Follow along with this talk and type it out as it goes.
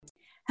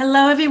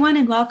Hello, everyone,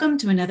 and welcome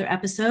to another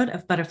episode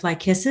of Butterfly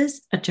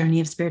Kisses, a journey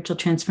of spiritual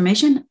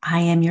transformation. I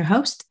am your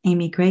host,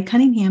 Amy Gray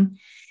Cunningham.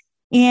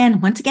 And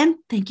once again,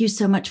 thank you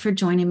so much for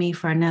joining me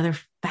for another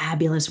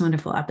fabulous,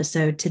 wonderful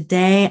episode.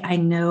 Today, I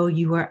know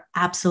you are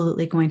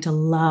absolutely going to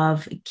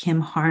love Kim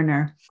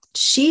Harner.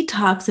 She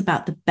talks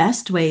about the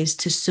best ways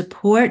to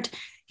support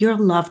your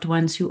loved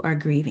ones who are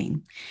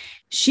grieving.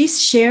 She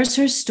shares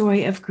her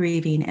story of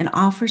grieving and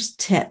offers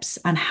tips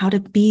on how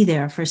to be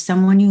there for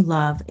someone you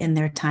love in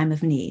their time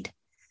of need.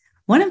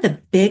 One of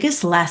the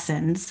biggest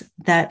lessons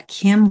that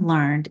Kim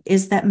learned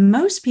is that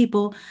most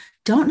people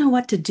don't know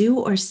what to do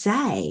or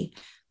say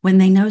when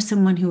they know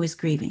someone who is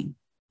grieving.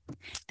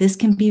 This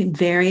could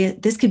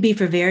be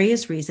for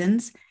various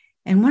reasons.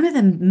 And one of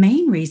the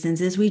main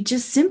reasons is we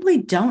just simply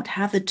don't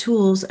have the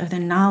tools or the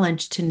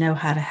knowledge to know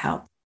how to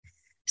help.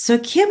 So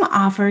Kim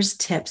offers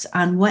tips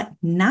on what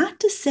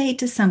not to say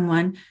to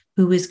someone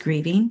who is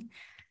grieving,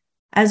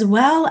 as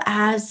well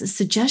as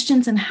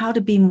suggestions on how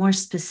to be more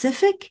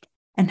specific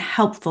and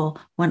helpful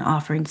when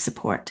offering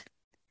support.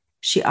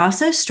 She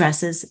also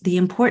stresses the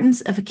importance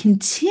of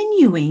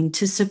continuing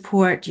to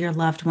support your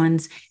loved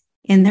ones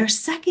in their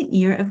second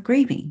year of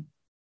grieving,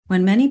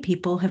 when many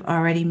people have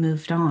already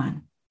moved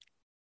on.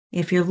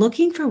 If you're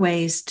looking for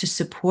ways to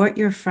support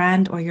your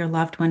friend or your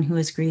loved one who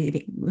is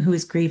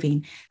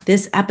grieving,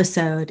 this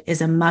episode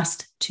is a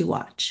must to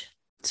watch.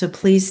 So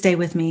please stay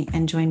with me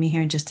and join me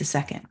here in just a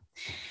second.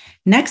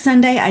 Next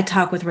Sunday, I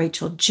talk with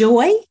Rachel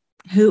Joy,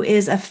 who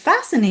is a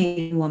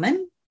fascinating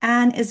woman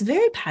and is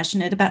very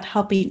passionate about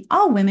helping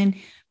all women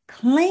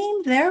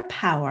claim their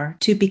power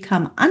to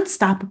become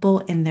unstoppable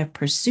in their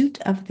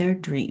pursuit of their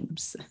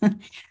dreams.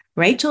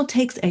 Rachel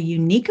takes a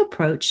unique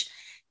approach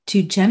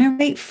to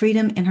generate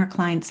freedom in her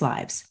clients'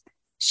 lives.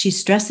 She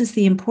stresses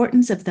the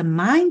importance of the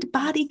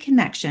mind-body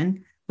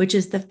connection, which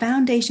is the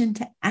foundation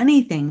to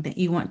anything that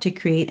you want to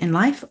create in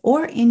life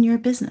or in your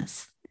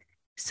business.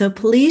 So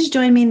please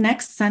join me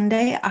next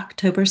Sunday,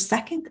 October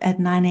 2nd at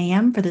 9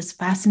 a.m. for this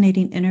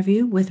fascinating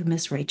interview with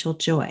Miss Rachel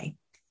Joy.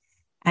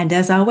 And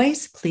as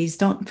always, please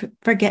don't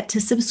forget to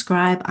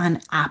subscribe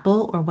on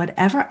Apple or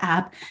whatever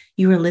app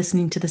you are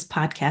listening to this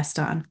podcast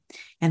on.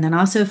 And then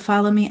also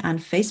follow me on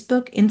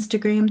Facebook,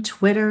 Instagram,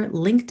 Twitter,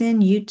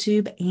 LinkedIn,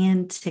 YouTube,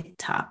 and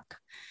TikTok.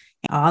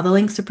 All the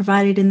links are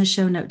provided in the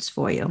show notes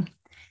for you.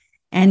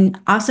 And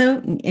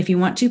also, if you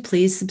want to,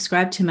 please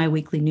subscribe to my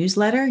weekly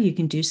newsletter. You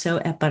can do so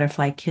at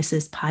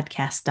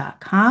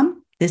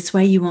butterflykissespodcast.com. This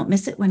way you won't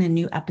miss it when a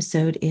new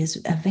episode is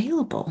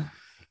available.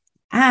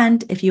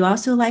 And if you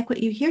also like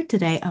what you hear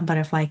today on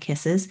Butterfly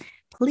Kisses,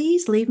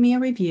 please leave me a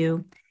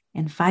review,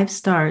 and 5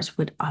 stars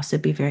would also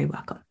be very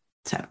welcome.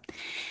 So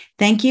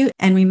thank you.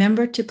 And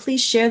remember to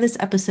please share this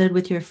episode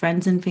with your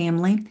friends and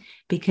family,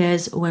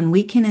 because when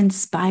we can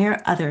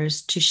inspire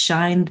others to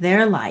shine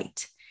their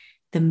light,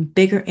 the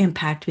bigger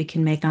impact we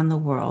can make on the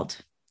world.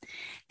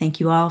 Thank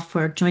you all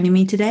for joining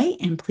me today,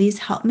 and please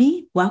help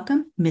me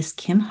welcome Miss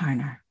Kim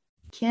Harner.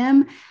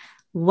 Kim,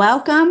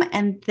 welcome,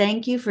 and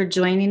thank you for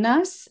joining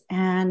us.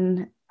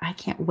 And I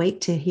can't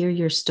wait to hear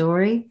your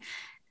story.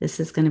 This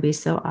is going to be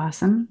so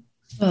awesome.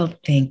 Well,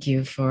 thank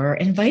you for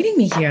inviting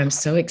me here. I'm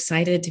so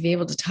excited to be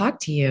able to talk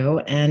to you,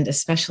 and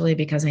especially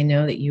because I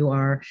know that you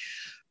are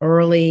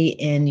early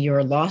in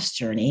your loss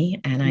journey.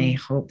 And I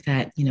hope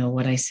that,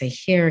 what I say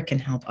here can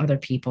help other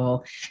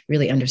people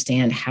really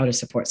understand how to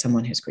support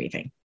someone who's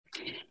grieving.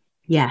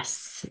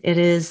 Yes, it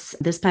is.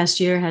 This past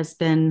year has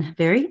been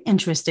very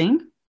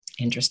interesting.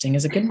 Interesting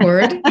is a good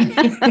word.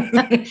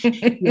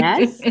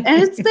 Yes.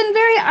 And it's been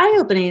very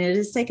eye-opening. It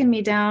has taken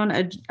me down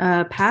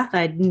a path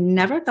I'd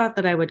never thought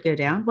that I would go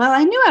down. Well,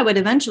 I knew I would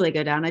eventually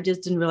go down. I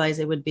just didn't realize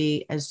it would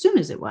be as soon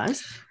as it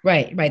was.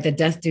 Right. The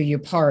death do you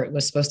part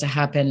was supposed to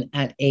happen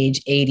at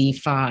age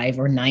 85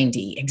 or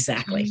 90.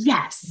 Exactly.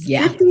 Yes.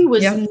 Yeah. 50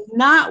 was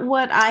not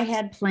what I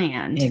had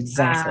planned.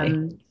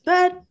 Exactly.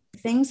 But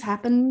things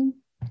happen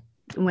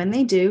when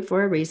they do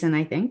for a reason,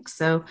 I think.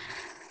 So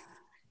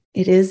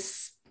it is,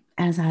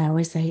 as I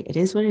always say, it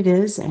is what it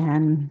is.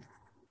 And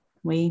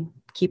we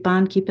keep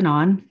on keeping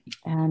on.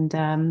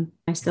 And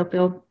I still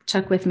feel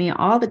Chuck with me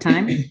all the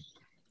time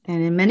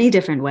and in many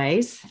different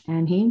ways.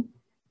 And he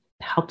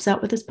helps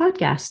out with his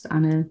podcast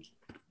on a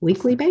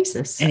weekly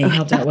basis. And he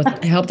helped out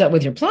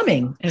with your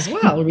plumbing as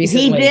well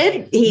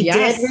recently. He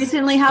did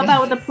recently help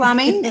out with the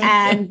plumbing.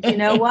 And you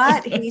know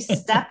what? He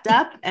stepped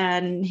up,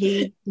 and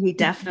he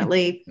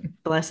definitely,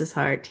 bless his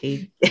heart,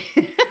 he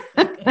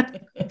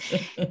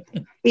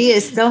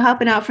is still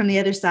helping out from the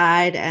other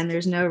side, and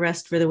there's no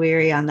rest for the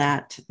weary on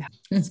that,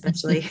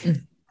 especially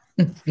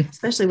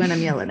when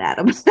I'm yelling at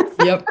him.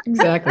 Yep,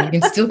 exactly. You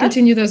can still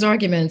continue those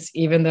arguments,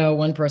 even though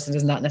one person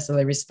is not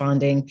necessarily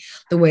responding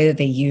the way that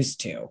they used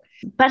to.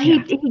 But he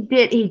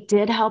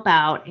did help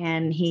out,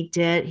 and he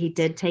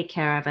did take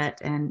care of it.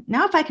 And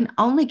now if I can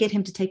only get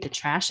him to take the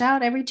trash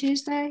out every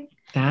Tuesday,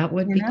 that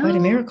would be quite a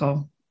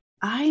miracle.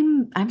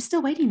 I'm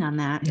still waiting on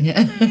that. Yeah.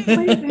 I'm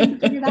waiting for him to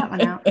figure that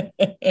one out.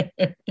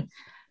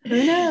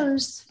 Who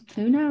knows?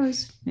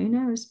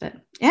 But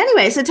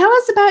anyway, so tell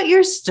us about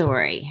your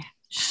story.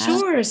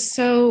 Sure.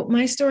 So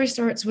my story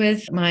starts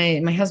with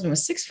my husband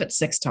was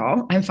 6'6"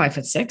 tall. I'm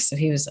 5'6", so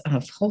he was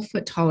a whole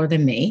foot taller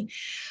than me.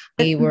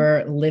 We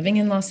were living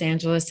in Los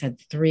Angeles, had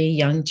 3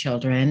 young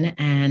children,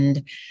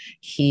 and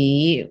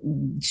he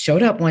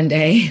showed up one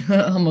day,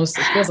 almost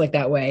it feels like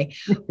that way,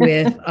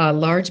 with a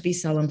large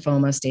B-cell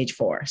lymphoma, stage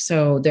 4.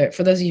 So there,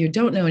 for those of you who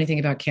don't know anything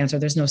about cancer,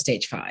 there's no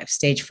stage 5.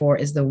 Stage 4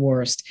 is the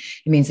worst.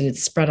 It means that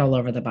it's spread all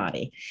over the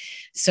body.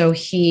 So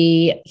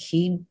he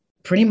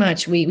pretty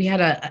much, we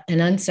had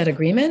an unsaid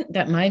agreement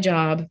that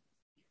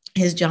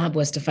his job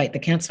was to fight the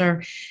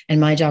cancer and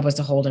my job was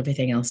to hold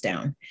everything else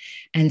down.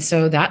 And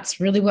so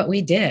that's really what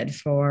we did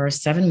for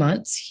 7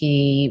 months.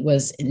 He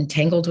was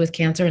entangled with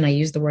cancer. And I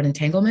use the word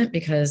entanglement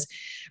because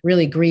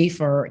really grief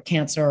or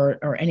cancer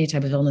or any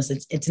type of illness,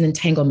 it's an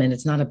entanglement.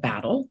 It's not a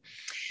battle.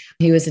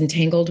 He was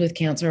entangled with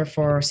cancer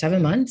for 7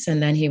 months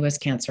and then he was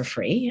cancer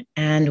free.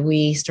 And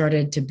we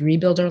started to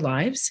rebuild our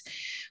lives.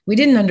 We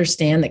didn't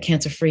understand that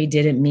cancer free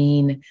didn't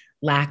mean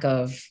lack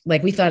of,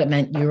 like, we thought it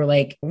meant you were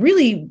like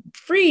really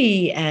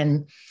free.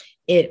 And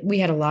we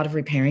had a lot of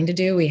repairing to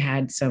do. We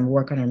had some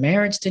work on our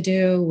marriage to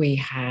do. We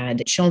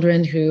had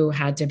children who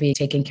had to be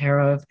taken care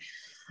of.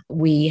 There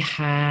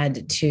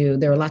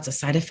were lots of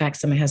side effects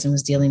that my husband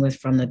was dealing with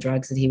from the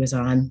drugs that he was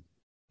on.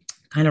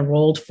 Kind of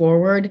rolled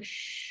forward,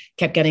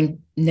 kept getting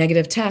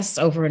negative tests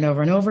over and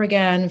over and over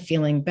again,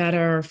 feeling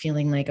better,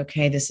 feeling like,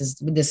 okay, this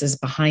is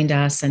behind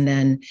us. And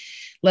then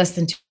less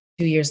than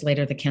 2 years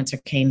later, the cancer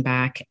came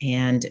back,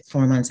 and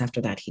 4 months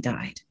after that, he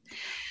died.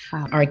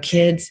 Wow. Our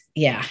kids,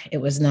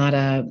 it was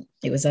I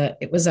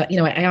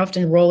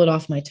often roll it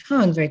off my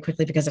tongue very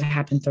quickly because it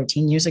happened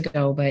 13 years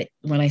ago. But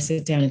when I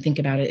sit down and think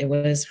about it, it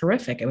was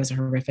horrific. It was a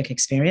horrific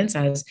experience.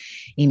 As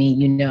Amy,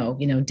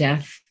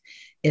 death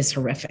is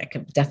horrific.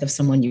 Death of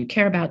someone you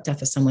care about,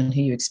 death of someone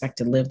who you expect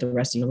to live the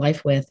rest of your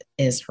life with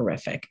is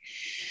horrific.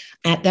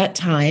 At that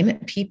time,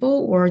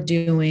 people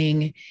did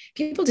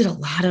a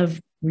lot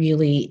of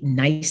really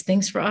nice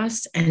things for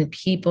us, and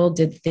people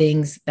did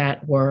things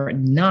that were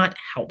not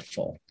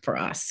helpful for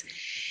us.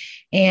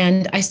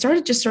 And I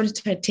started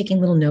taking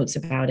little notes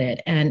about it.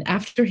 And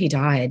after he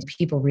died,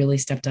 people really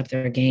stepped up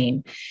their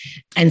game.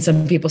 And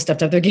some people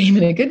stepped up their game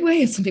in a good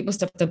way, and some people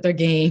stepped up their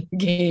game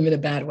in a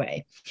bad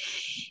way.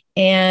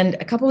 And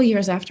a couple of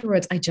years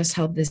afterwards, I just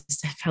felt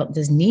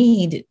this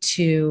need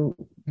to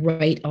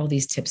write all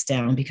these tips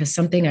down, because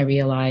something I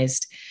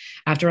realized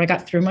after I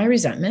got through my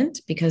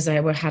resentment, because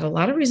I had a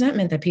lot of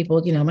resentment that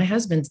people, my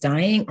husband's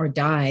dying or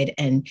died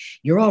and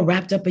you're all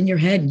wrapped up in your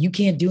head and you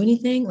can't do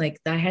anything. Like,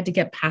 I had to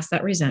get past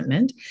that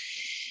resentment.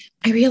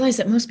 I realized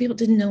that most people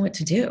didn't know what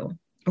to do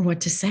or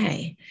what to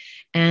say.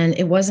 And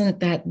it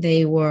wasn't that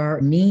they were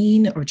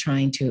mean or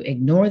trying to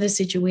ignore the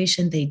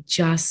situation. They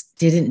just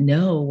didn't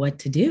know what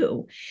to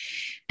do.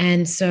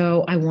 And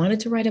so I wanted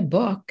to write a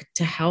book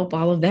to help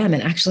all of them.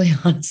 And actually,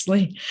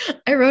 honestly,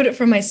 I wrote it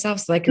for myself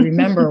so I could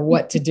remember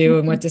what to do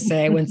and what to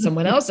say when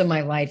someone else in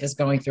my life is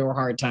going through a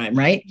hard time,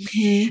 right?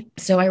 Mm-hmm.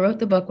 So I wrote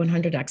the book,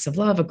 100 Acts of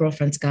Love, A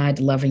Girlfriend's Guide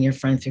to Loving Your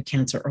Friend Through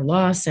Cancer or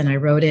Loss. And I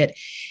wrote it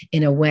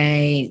in a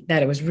way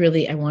that I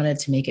wanted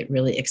to make it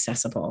really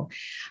accessible.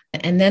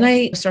 And then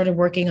I started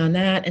working on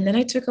that. And then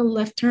I took a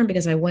left turn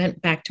because I went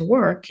back to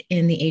work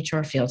in the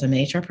HR field. I'm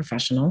an HR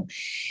professional.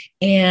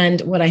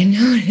 And what I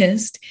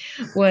noticed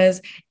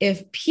was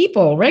if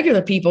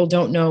regular people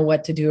don't know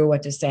what to do or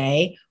what to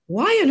say,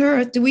 why on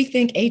earth do we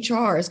think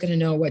HR is going to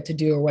know what to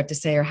do or what to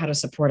say or how to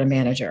support a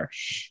manager?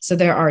 So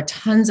there are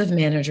tons of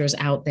managers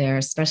out there,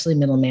 especially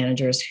middle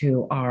managers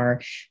who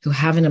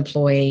have an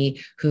employee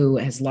who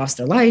has lost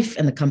their life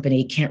and the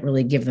company can't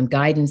really give them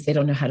guidance. They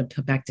don't know how to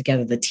put back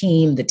together the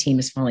team. The team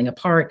is falling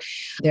apart.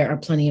 There are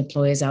plenty of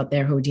employees out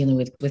there who are dealing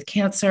with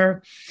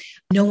cancer.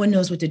 No one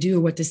knows what to do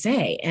or what to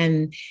say.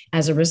 And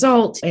as a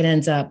result,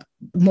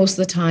 most of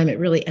the time, it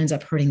really ends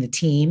up hurting the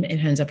team. It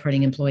ends up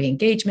hurting employee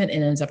engagement.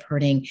 It ends up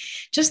hurting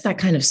just that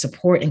kind of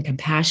support and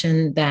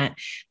compassion that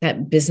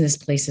business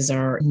places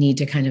need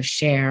to kind of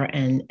share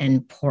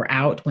and pour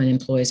out when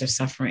employees are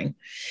suffering.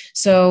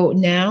 So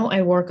now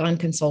I work on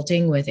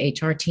consulting with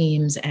HR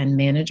teams and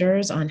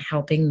managers on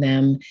helping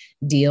them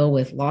deal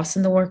with loss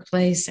in the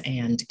workplace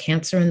and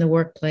cancer in the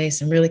workplace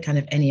and really kind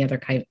of any other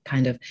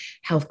kind of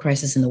health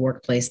crisis in the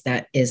workplace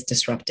that is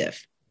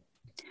disruptive.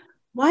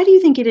 Why do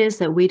you think it is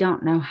that we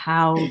don't know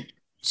how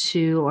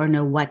to or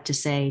know what to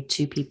say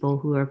to people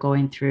who are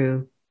going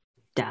through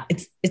death?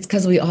 It's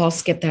because we all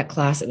skipped that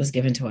class that was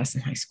given to us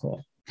in high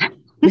school. None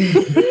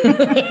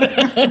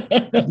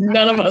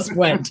of us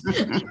went.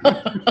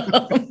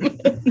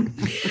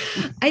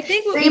 I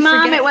think say,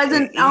 Mom, it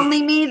wasn't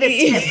only me that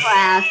skipped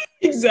class.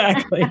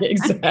 Exactly.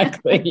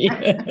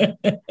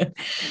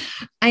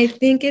 I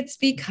think it's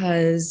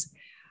because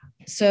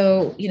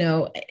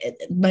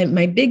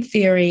my big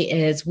theory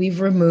is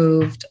we've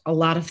removed a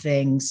lot of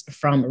things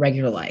from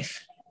regular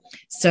life.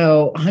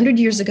 So 100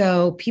 years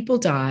ago, people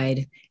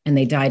died and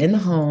they died in the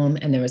home,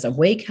 and there was a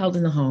wake held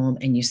in the home,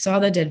 and you saw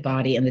the dead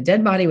body, and the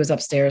dead body was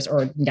upstairs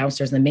or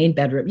downstairs in the main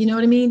bedroom. You know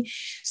what I mean?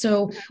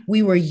 So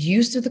we were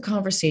used to the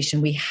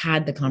conversation. We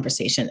had the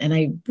conversation. And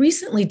I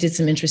recently did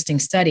some interesting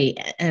study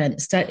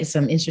and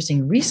some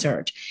interesting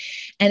research.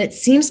 And it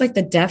seems like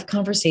the death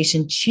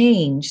conversation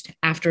changed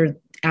after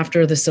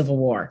the Civil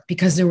War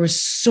because there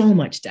was so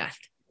much death.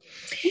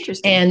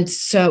 Interesting. And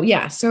so,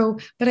 yeah. So,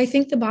 but I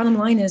think the bottom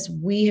line is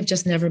we have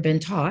just never been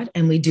taught,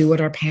 and we do what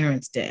our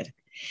parents did.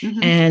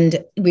 Mm-hmm.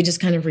 And we just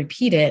kind of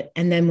repeat it.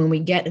 And then when we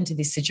get into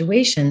these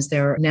situations,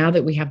 now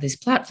that we have these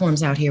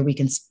platforms out here, we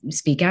can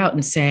speak out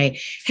and say,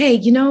 hey,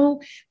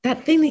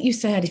 that thing that you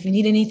said, if you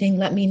need anything,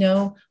 let me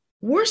know.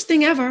 Worst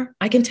thing ever.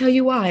 I can tell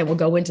you why. We'll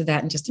go into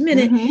that in just a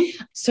minute.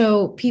 Mm-hmm.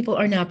 So people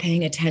are now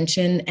paying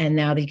attention, and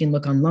now they can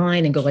look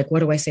online and go like,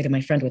 what do I say to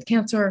my friend with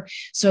cancer?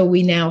 So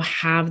we now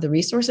have the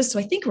resources. So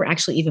I think we're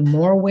actually even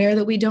more aware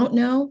that we don't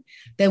know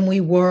than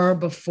we were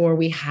before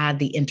we had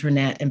the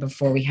internet and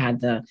before we had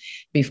the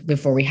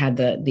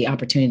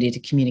opportunity to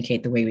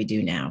communicate the way we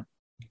do now.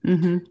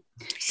 Mm-hmm.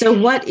 So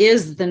what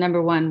is the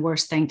number one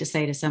worst thing to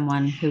say to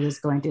someone who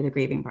is going through the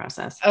grieving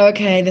process?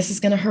 Okay, this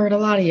is going to hurt a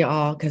lot of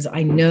y'all because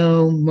I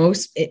know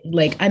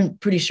I'm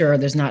pretty sure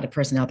there's not a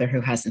person out there who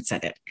hasn't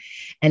said it.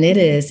 And it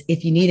is,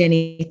 if you need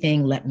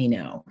anything, let me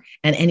know.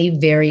 And any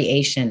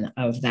variation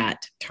of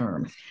that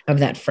term, of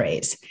that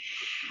phrase.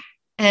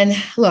 And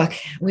look,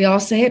 we all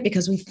say it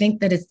because we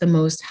think that it's the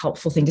most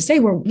helpful thing to say.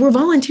 We're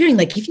volunteering.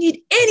 Like, if you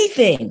need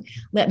anything,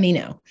 let me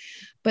know.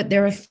 But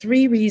there are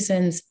 3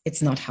 reasons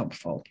it's not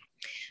helpful.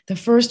 The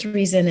first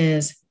reason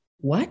is,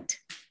 what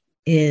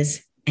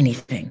is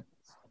anything?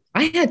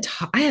 I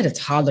had a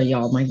toddler,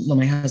 y'all, when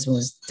my husband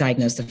was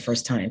diagnosed the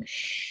first time.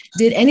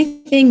 Did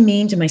anything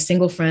mean to my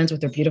single friends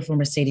with their beautiful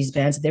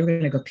Mercedes-Benz that they were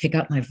going to go pick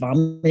up my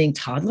vomiting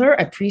toddler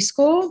at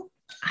preschool?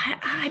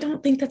 I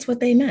don't think that's what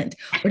they meant.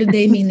 Or did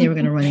they mean they were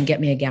going to run and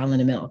get me a gallon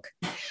of milk?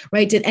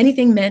 Right? Did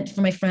anything meant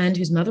for my friend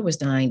whose mother was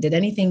dying? Did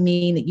anything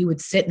mean that you would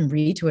sit and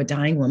read to a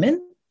dying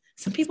woman?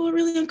 Some people are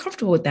really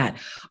uncomfortable with that.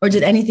 Or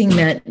did anything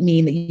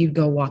mean that you'd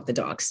go walk the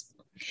dogs?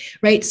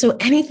 Right? So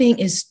anything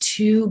is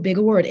too big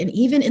a word. And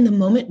even in the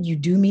moment you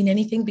do mean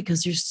anything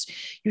because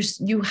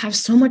you have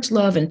so much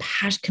love and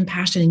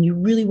compassion and you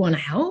really want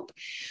to help.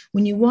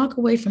 When you walk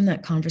away from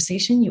that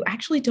conversation, you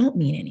actually don't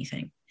mean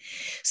anything.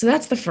 So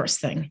that's the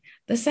first thing.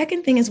 The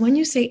second thing is, when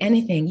you say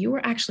anything, you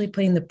are actually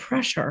putting the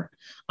pressure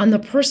on the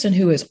person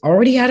who is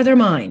already out of their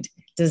mind,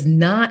 does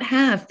not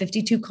have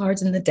 52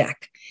 cards in the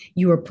deck.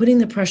 You are putting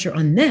the pressure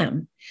on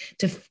them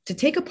to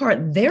take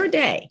apart their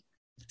day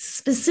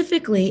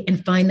specifically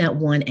and find that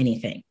one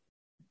anything.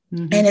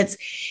 Mm-hmm. And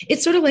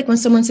it's sort of like when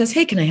someone says,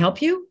 hey, can I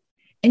help you?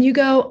 And you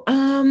go,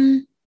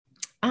 no,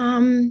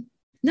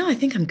 I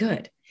think I'm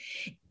good.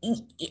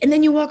 And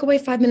then you walk away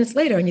 5 minutes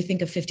later and you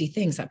think of 50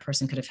 things that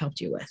person could have helped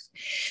you with.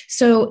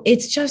 So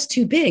it's just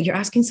too big. You're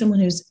asking someone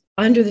who's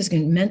under this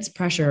immense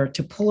pressure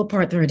to pull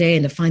apart their day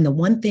and to find the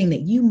one thing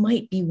that you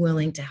might be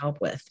willing to help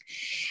with.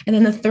 And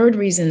then the third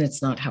reason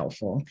it's not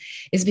helpful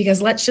is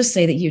because let's just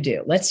say that you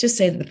do. Let's just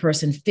say that the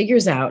person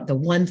figures out the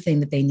one thing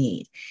that they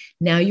need.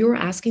 Now you're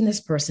asking this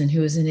person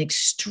who is in an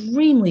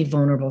extremely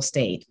vulnerable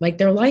state, like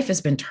their life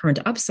has been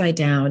turned upside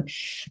down.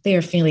 They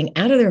are feeling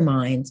out of their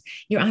minds.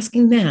 You're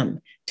asking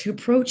them to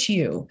approach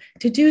you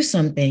to do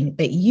something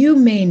that you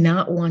may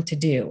not want to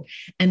do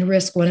and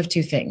risk one of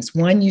 2 things.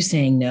 1, you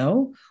saying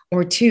no,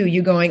 or 2,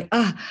 you going,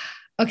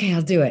 okay,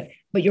 I'll do it.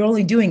 But you're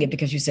only doing it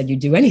because you said you'd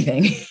do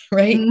anything,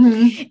 right?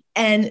 Mm-hmm.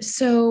 And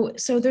so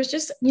there's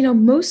just,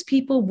 most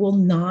people will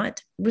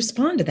not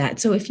respond to that.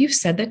 So if you've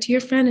said that to your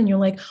friend and you're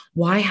like,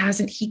 why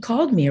hasn't he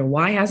called me? Or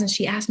why hasn't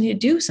she asked me to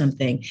do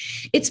something?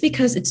 It's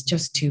because it's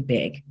just too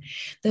big.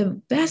 The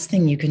best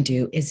thing you can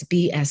do is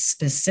be as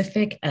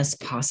specific as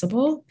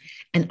possible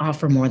and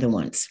offer more than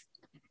once.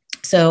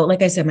 So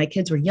like I said, my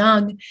kids were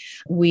young.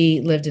 We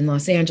lived in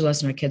Los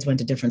Angeles and our kids went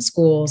to different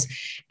schools.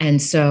 And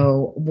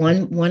so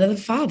one of the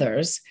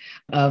fathers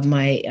of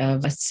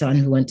a son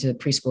who went to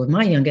preschool with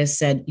my youngest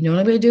said, you know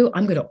what I'm going to do?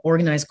 I'm going to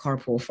organize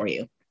carpool for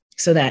you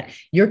so that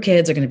your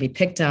kids are going to be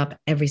picked up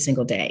every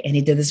single day. And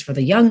he did this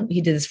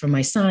he did this for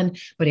my son,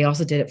 but he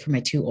also did it for my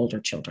 2 older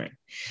children.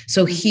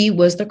 So he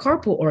was the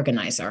carpool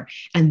organizer,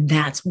 and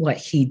that's what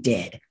he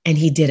did. And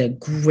he did a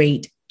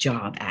great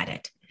job at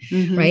it.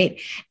 Mm-hmm.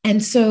 Right.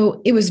 And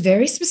so it was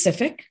very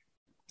specific.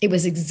 It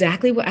was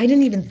exactly what I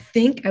didn't even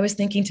think. I was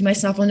thinking to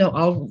myself, oh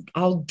no,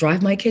 I'll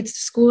drive my kids to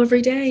school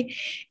every day.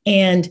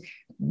 And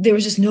there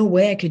was just no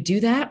way I could do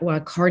that while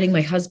carting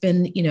my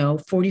husband,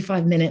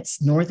 45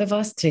 minutes north of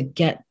us to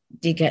get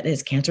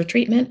his cancer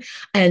treatment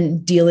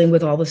and dealing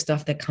with all the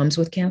stuff that comes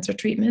with cancer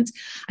treatments.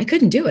 I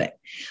couldn't do it.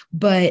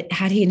 But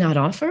had he not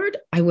offered,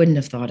 I wouldn't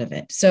have thought of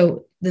it.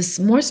 So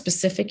the more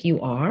specific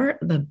you are,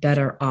 the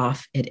better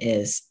off it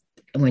is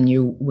when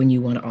you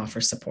want to offer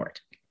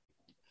support.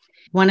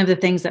 One of the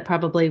things that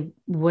probably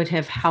would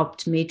have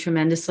helped me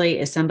tremendously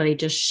is somebody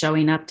just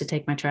showing up to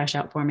take my trash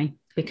out for me,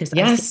 because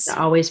I seem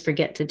to always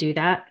forget to do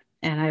that.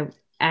 And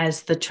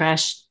as the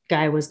trash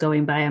guy was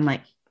going by, I'm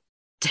like,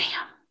 damn,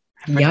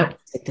 I forgot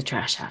to take the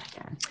trash out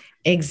again.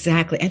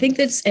 Exactly. I think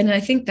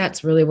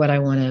that's really what I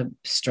want to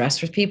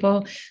stress with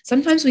people.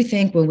 Sometimes we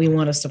think when we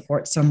want to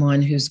support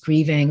someone who's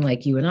grieving,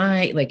 like you and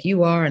I, like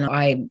you are, and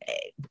I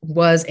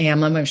I'm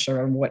not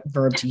sure what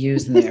verb to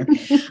use in there.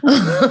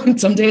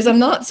 Some days I'm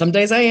not, some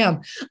days I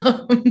am.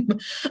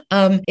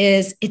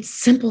 It's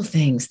simple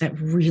things that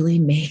really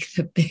make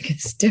the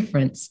biggest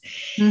difference.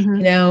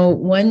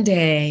 One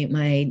day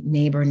my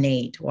neighbor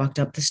Nate walked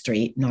up the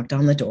street, knocked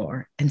on the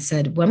door and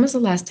said, "When was the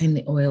last time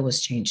the oil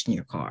was changed in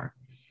your car?"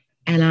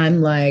 And I'm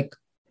like,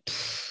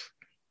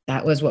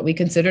 that was what we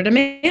considered a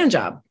man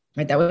job,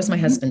 right? That was my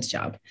husband's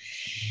job.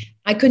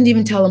 I couldn't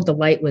even tell him the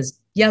light was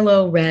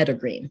yellow, red, or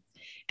green.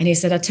 And he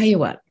said, "I'll tell you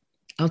what,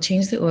 I'll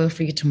change the oil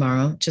for you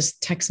tomorrow.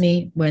 Just text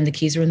me when the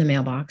keys are in the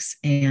mailbox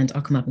and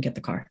I'll come up and get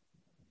the car."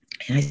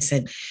 And I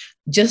said,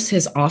 just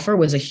his offer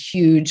was a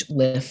huge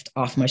lift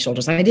off my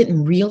shoulders. I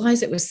didn't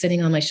realize it was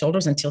sitting on my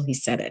shoulders until he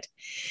said it.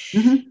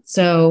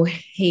 So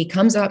he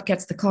comes up,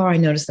 gets the car. I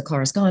notice the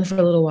car is gone for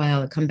a little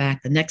while. I come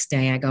back the next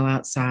day. I go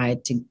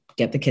outside to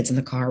get the kids in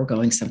the car. We're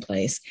going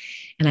someplace.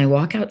 And I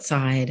walk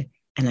outside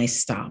and I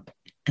stop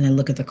and I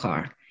look at the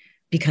car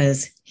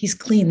because he's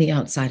cleaned the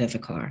outside of the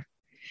car.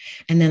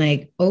 And then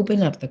I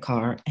open up the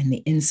car and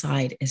the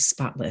inside is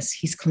spotless.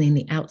 He's cleaned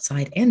the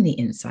outside and the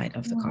inside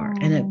of the car.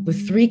 And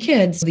with 3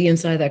 kids, the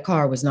inside of that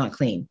car was not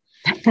clean.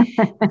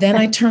 Then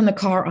I turn the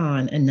car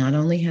on and not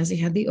only has he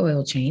had the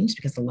oil changed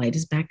because the light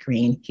is back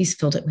green, he's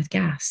filled it with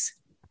gas.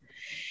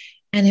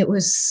 And it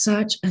was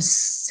such a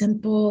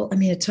simple,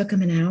 it took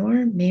him an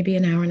hour, maybe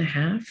an hour and a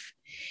half.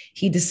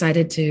 He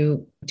decided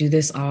to do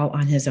this all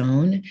on his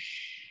own.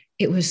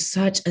 It was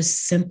such a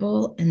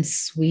simple and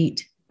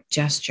sweet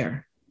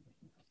gesture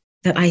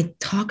that I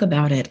talk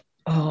about it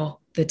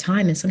all the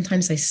time. And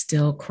sometimes I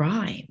still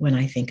cry when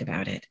I think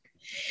about it.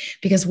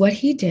 Because what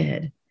he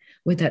did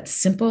with that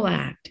simple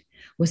act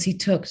was he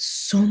took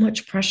so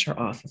much pressure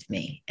off of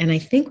me. And I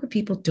think what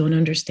people don't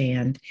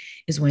understand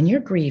is when you're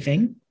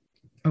grieving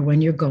or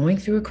when you're going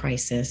through a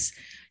crisis,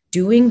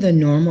 doing the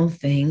normal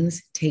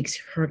things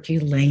takes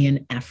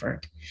Herculean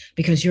effort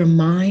because your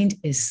mind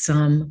is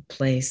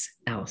someplace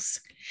else.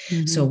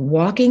 So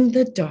walking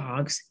the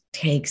dogs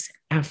takes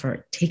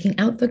effort. Taking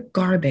out the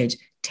garbage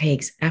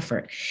takes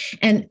effort.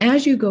 And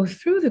as you go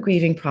through the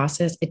grieving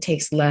process, it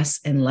takes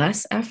less and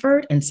less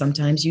effort. And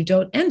sometimes you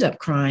don't end up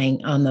crying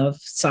on the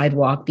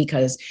sidewalk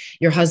because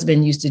your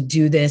husband used to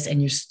do this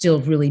and you're still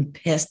really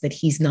pissed that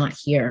he's not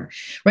here,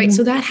 right?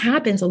 So that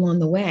happens along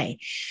the way.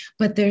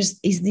 But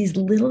there's these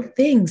little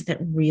things that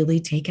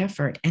really take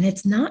effort. And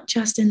it's not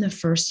just in the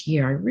first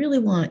year. I really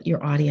want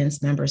your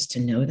audience members to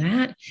know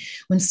that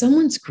when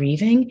someone's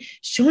grieving,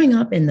 showing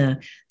up in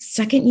the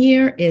second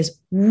year is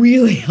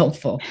really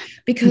helpful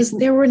because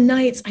there were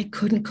nights I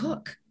couldn't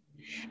cook.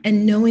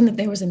 And knowing that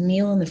there was a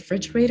meal in the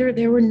refrigerator,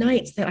 there were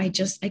nights that I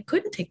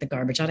couldn't take the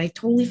garbage out. I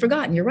totally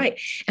forgot. And you're right.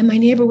 And my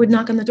neighbor would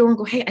knock on the door and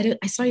go, "Hey,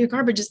 I saw your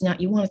garbage is not,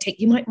 you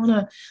might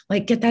want to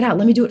get that out.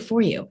 Let me do it for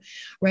you."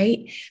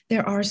 Right.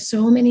 There are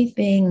so many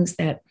things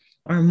that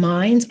our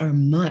minds are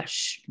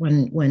mush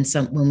when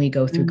we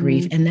go through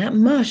grief. And that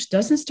mush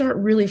doesn't start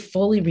really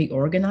fully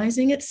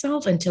reorganizing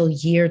itself until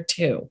year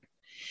 2.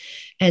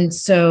 And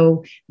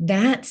so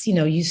that's,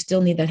 you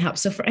still need that help.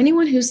 So for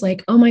anyone who's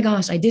like, "Oh my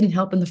gosh, I didn't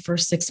help in the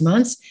first 6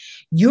 months,"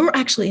 you're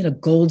actually in a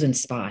golden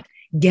spot.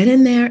 Get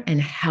in there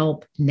and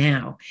help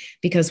now.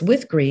 Because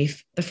with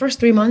grief, the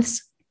first 3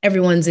 months,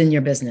 everyone's in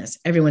your business.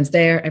 Everyone's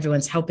there.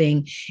 Everyone's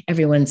helping.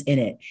 Everyone's in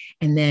it.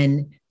 And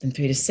then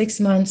 3 to 6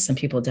 months, some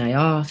people die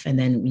off. And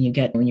then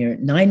when you're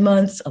 9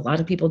 months, a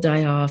lot of people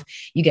die off.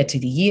 You get to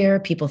the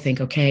year, people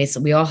think, okay, so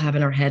we all have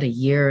in our head a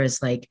year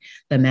is like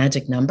the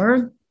magic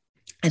number.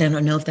 And I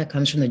don't know if that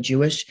comes from the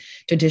Jewish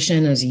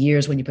tradition as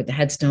years when you put the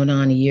headstone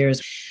on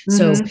years.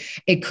 So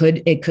it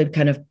could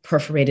kind of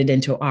perforate it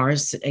into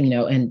ours,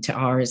 and to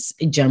ours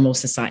general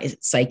society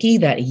psyche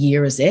that a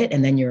year is it.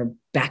 And then you're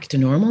back to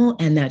normal.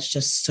 And that's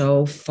just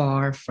so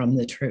far from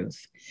the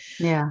truth.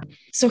 Yeah.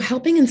 So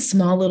helping in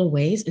small little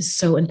ways is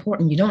so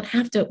important. We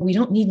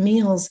don't need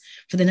meals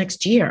for the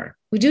next year.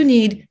 We do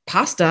need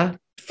pasta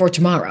for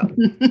tomorrow.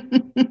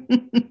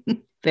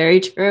 Very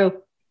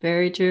true.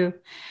 Very true.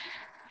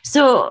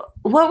 So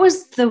what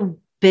was the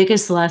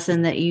biggest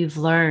lesson that you've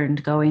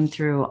learned going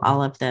through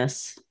all of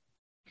this?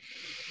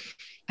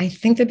 I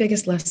think the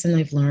biggest lesson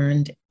I've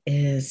learned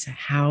is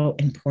how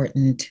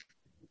important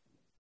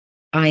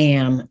I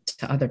am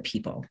to other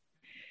people.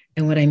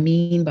 And what I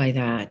mean by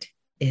that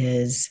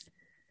is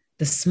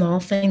the small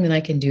thing that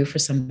I can do for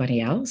somebody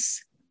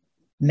else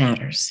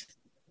matters,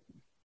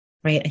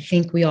 right? I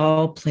think we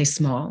all play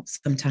small.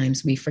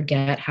 Sometimes we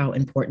forget how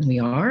important we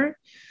are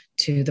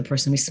to the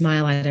person we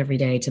smile at every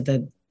day, to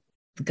the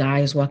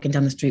guy who's walking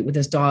down the street with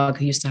his dog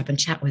who you stop and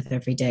chat with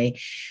every day,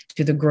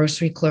 to the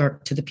grocery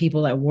clerk, to the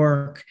people at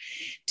work,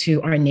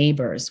 to our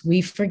neighbors.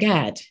 We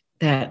forget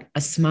that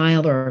a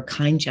smile or a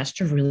kind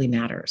gesture really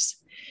matters.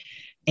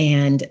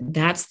 And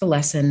that's the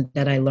lesson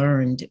that I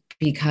learned,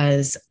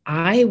 because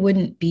I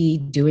wouldn't be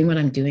doing what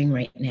I'm doing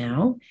right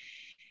now,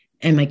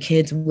 and my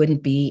kids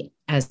wouldn't be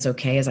as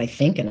okay as I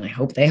think, and I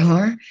hope they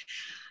are,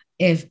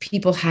 if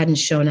people hadn't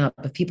shown up,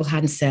 if people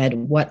hadn't said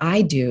what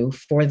I do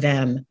for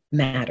them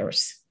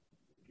matters,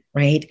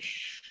 right?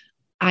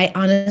 I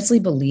honestly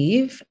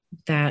believe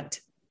that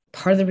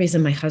part of the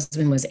reason my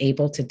husband was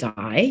able to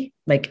die,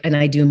 and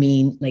I do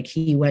mean like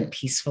he went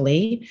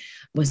peacefully,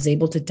 was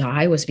able to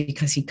die, was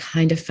because he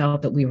kind of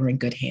felt that we were in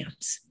good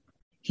hands.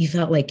 He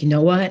felt like, you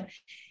know what?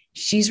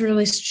 She's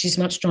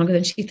much stronger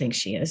than she thinks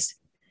she is.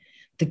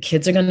 The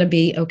kids are going to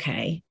be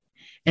okay.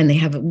 And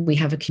we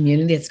have a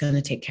community that's going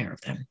to take care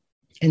of them.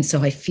 And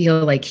so I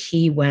feel like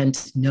he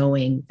went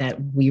knowing that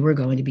we were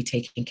going to be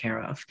taken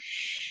care of.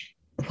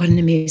 What an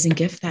amazing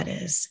gift that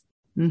is.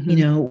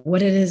 Mm-hmm.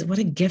 What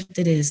a gift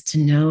it is to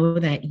know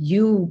that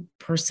you,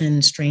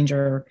 person,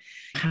 stranger,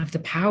 have the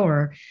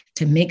power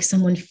to make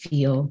someone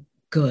feel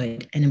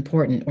good and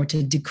important, or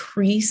to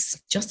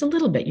decrease just a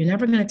little bit. You're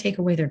never going to take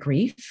away their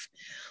grief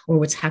or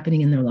what's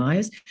happening in their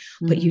lives,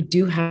 mm-hmm. but you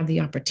do have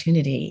the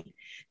opportunity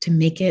to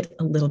make it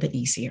a little bit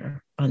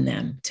easier on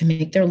them, to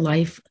make their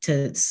life,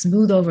 to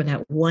smooth over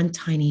that one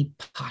tiny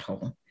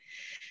pothole.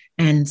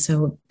 And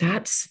so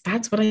that's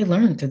what I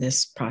learned through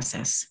this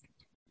process.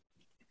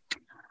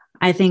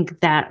 I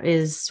think that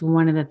is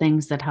one of the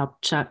things that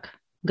helped Chuck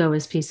go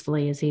as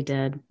peacefully as he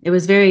did. It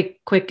was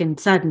very quick and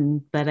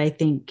sudden, but I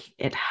think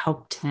it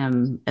helped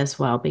him as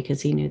well,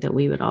 because he knew that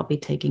we would all be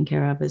taken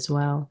care of as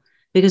well,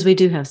 because we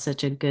do have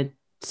such a good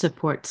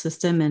support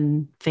system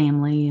and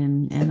family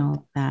and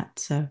all that.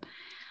 So,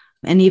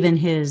 and even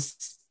his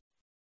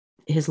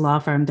law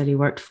firm that he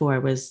worked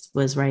for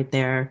was right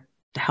there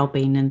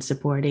helping and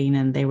supporting,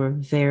 and they were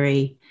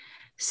very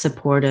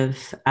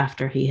supportive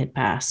after he had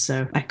passed.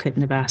 So I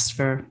couldn't have asked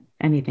for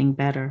anything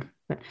better.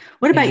 But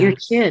what about your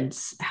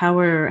kids? How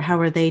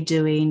are they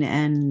doing,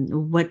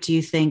 and what do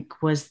you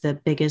think was the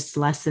biggest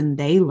lesson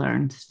they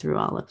learned through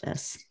all of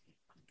this?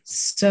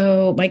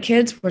 So my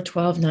kids were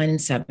 12, 9,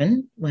 and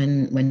 7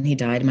 when he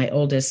died. My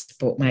oldest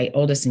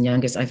and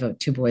youngest, I have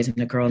 2 boys and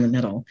a girl in the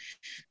middle.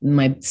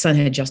 My son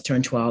had just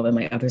turned 12, and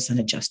my other son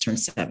had just turned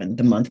 7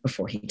 the month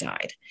before he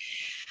died.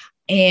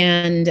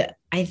 And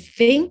I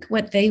think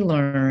what they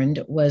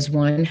learned was,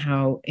 one,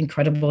 how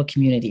incredible a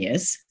community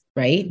is,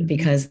 right? Mm-hmm.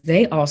 Because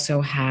they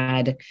also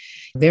had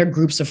their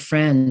groups of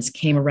friends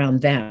came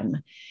around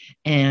them,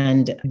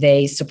 and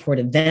they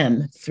supported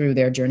them through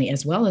their journey,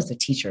 as well as the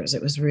teachers.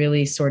 It was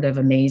really sort of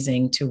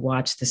amazing to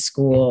watch the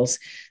schools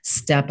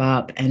step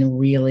up and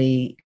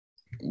really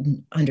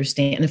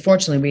understand. And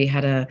unfortunately,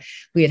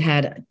 we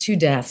had 2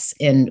 deaths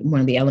in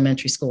one of the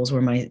elementary schools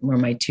where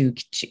my 2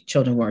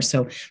 children were.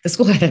 So the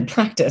school had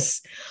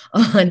practice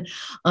on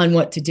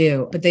what to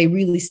do, but they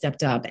really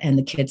stepped up, and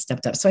the kids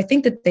stepped up. So I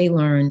think that they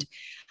learned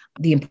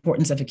the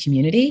importance of a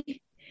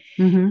community.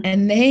 Mm-hmm.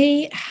 And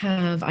they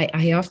have,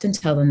 I often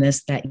tell them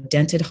this, that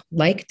dented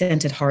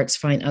hearts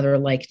find other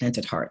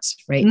dented hearts,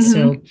 right?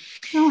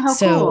 Mm-hmm.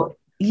 So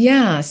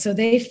yeah, so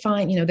they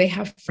find, they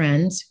have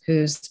friends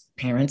whose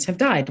parents have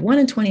died. 1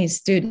 in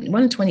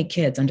 20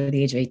 kids under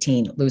the age of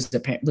 18 lose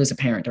a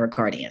parent or a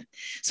guardian.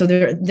 So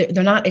they're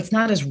not, it's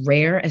not as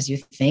rare as you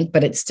think,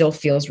 but it still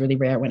feels really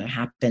rare when it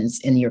happens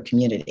in your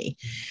community.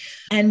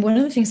 And one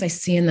of the things I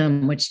see in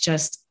them, which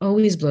just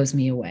always blows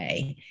me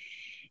away,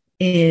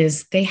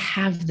 is they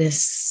have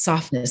this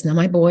softness. Now,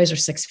 my boys are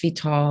 6 feet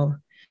tall,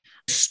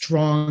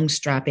 strong,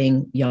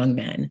 strapping young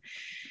men,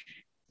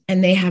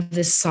 and they have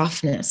this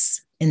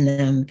softness in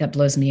them that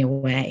blows me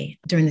away.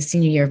 During the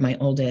senior year of my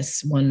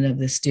oldest, one of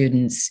the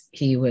students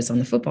he was on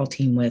the football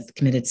team with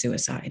committed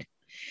suicide.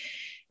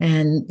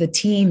 And the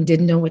team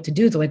didn't know what to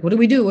do. They're like, what do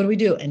we do? What do we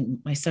do? And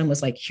my son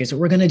was like, here's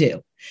what we're going to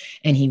do.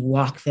 And he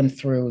walked them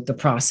through the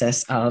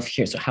process of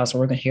here's how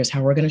we're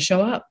going to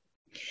show up.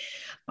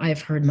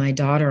 I've heard my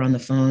daughter on the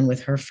phone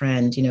with her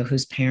friend,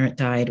 whose parent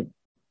died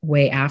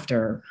way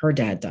after her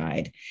dad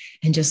died,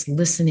 and just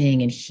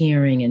listening and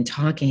hearing and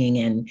talking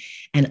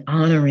and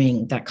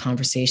honoring that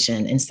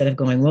conversation instead of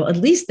going, well, at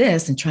least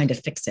this, and trying to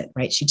fix it,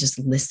 right? She just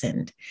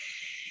listened.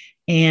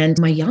 And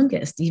my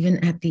youngest,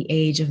 even at the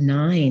age of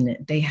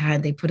 9,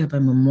 they put up a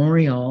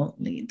memorial.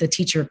 The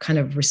teacher kind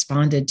of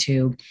responded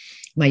to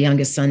my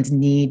youngest son's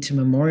need to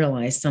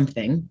memorialize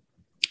something.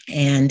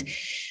 And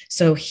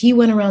so he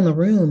went around the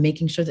room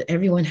making sure that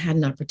everyone had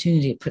an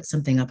opportunity to put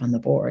something up on the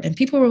board. And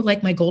people were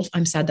like,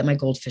 I'm sad that my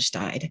goldfish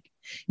died.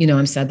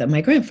 I'm sad that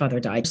my grandfather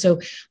died.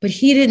 But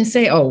he didn't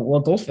say, oh, well,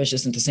 goldfish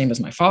isn't the same as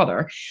my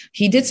father.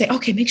 He did say,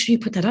 okay, make sure you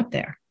put that up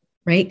there.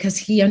 Right? Because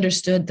he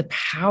understood the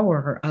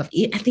power of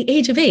it at the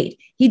age of 8.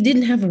 He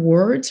didn't have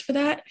words for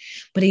that,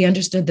 but he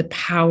understood the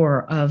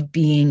power of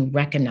being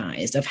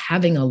recognized, of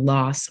having a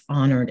loss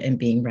honored and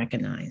being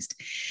recognized.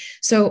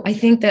 So I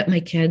think that my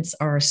kids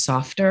are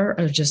softer,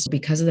 or just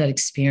because of that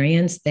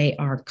experience, they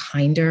are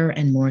kinder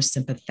and more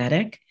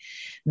sympathetic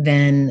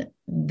than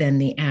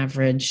the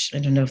average. I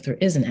don't know if there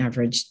is an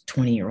average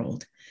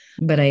 20-year-old.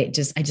 But I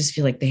just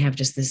feel like they have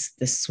just this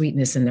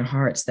sweetness in their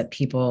hearts that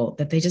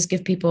they just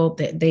give people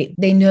that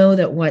they know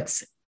that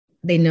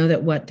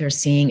what they're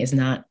seeing is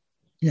not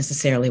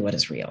necessarily what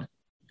is real.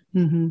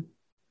 Mm-hmm.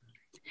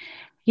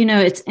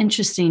 It's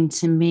interesting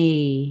to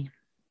me,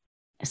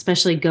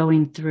 especially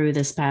going through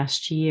this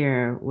past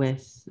year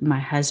with my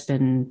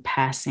husband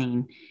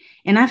passing.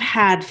 And I've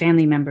had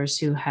family members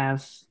who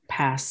have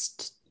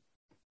passed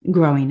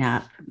growing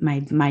up, my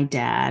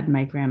dad,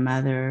 my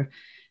grandmother,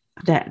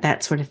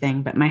 that sort of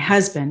thing. But my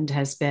husband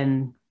has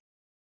been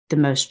the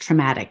most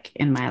traumatic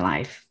in my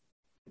life.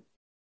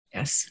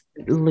 Yes.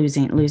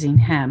 Losing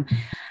him.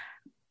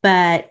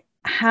 But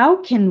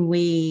how can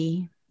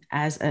we,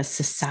 as a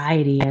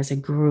society, as a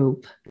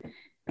group,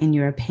 in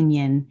your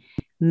opinion,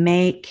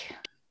 make,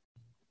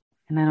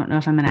 and I don't know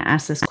if I'm going to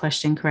ask this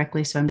question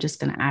correctly, so I'm just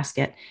going to ask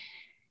it,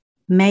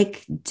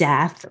 make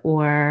death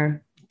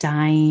or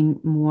dying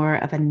more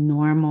of a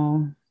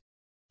normal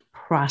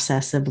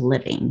process of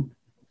living?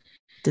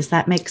 Does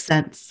that make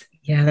sense?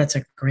 Yeah, that's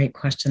a great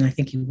question. I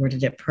think you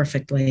worded it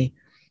perfectly.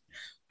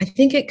 I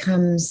think it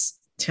comes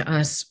to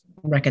us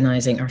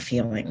recognizing our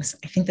feelings.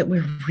 I think that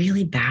we're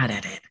really bad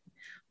at it.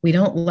 We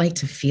don't like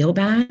to feel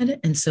bad,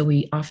 and so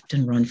we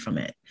often run from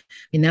it.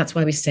 I mean, that's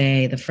why we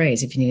say the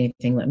phrase, if you need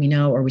anything, let me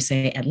know. Or we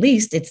say, at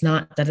least it's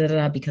not da da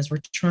da, because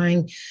we're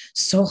trying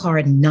so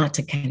hard not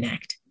to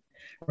connect,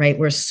 right?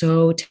 We're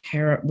so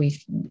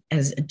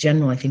as a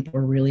general, I think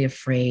we're really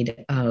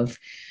afraid of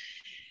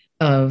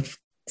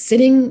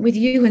sitting with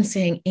you and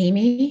saying,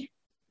 Amy,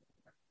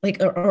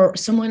 like, or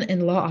someone in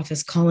the law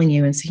office calling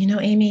you and say,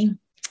 Amy,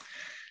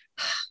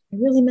 I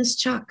really miss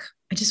Chuck.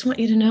 I just want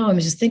you to know, I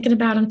was just thinking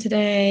about him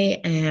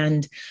today.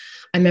 And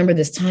I remember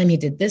this time he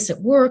did this at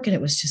work and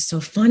it was just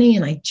so funny.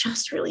 And I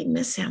just really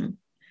miss him.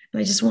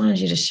 And I just wanted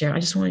you to share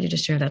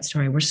that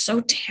story. We're so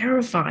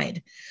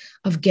terrified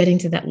of getting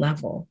to that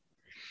level.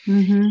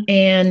 Mm-hmm.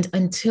 And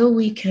until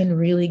we can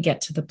really get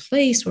to the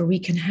place where we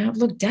can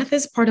look, death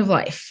is part of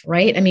life,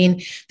 right? I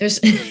mean,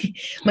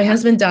 my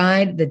husband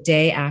died the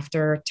day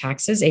after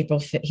taxes,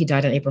 he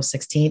died on April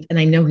 16th. And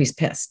I know he's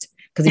pissed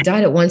because he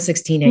died at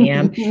 1:16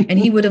 a.m. and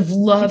he would have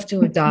loved to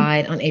have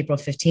died on April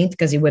 15th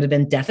because he would have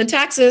been death and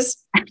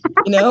taxes,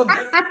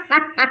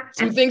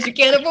 two things you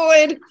can't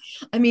avoid.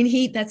 I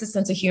mean, that's a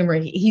sense of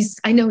humor.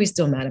 I know he's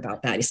still mad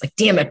about that. He's like,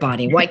 damn it,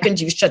 Bonnie, why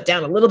couldn't you shut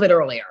down a little bit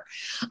earlier?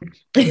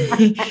 That's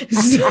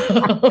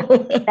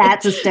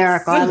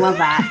hysterical. I love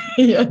that.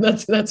 Yeah,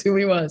 that's who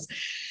he was.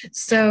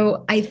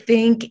 So I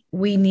think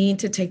we need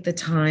to take the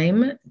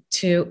time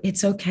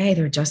it's okay.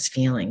 They're just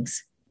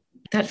feelings.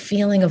 That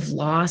feeling of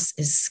loss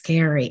is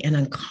scary and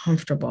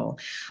uncomfortable.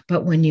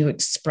 But when you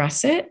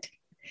express it,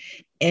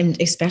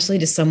 and especially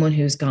to someone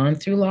who's gone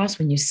through loss,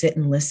 when you sit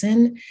and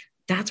listen,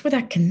 that's where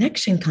that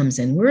connection comes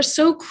in. We're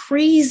so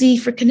crazy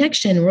for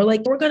connection. We're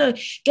like, we're going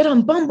to get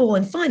on Bumble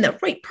and find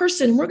that right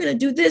person. We're going to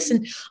do this.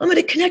 And I'm going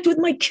to connect with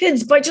my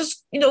kids by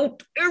just,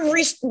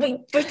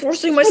 by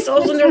forcing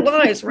myself in their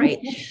lives, right?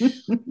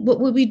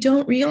 What we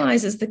don't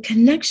realize is the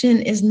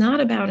connection is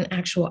not about an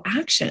actual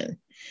action.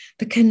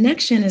 The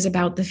connection is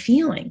about the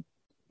feeling,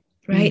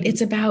 right? Mm-hmm.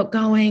 It's about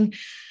going,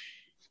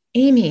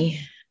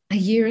 Amy, a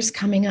year is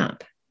coming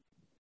up.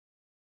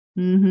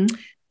 Mm-hmm.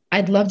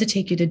 I'd love to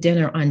take you to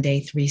dinner on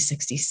day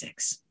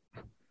 366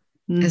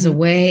 as a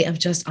way of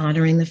just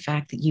honoring the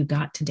fact that you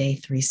got to day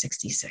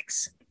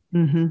 366,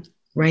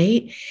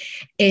 right?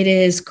 It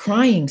is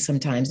crying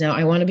sometimes. Now,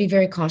 I want to be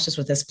very cautious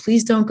with this.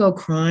 Please don't go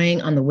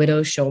crying on the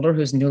widow's shoulder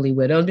who's newly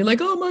widowed and be like,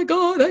 oh my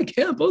God, I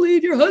can't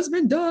believe your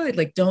husband died.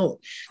 Like, don't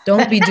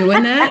be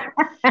doing that.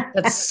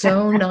 That's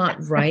so not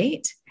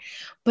right.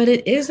 But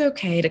it is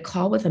okay to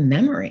call with a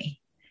memory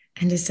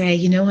and to say,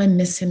 I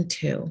miss him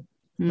too.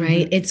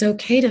 Right? It's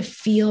okay to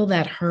feel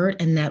that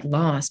hurt and that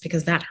loss,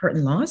 because that hurt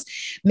and loss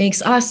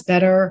makes us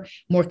better,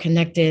 more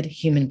connected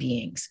human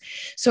beings.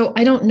 So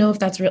I don't know if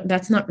that's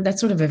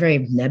sort of a very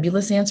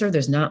nebulous answer.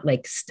 There's not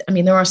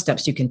there are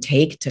steps you can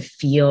take to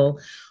feel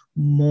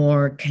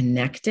more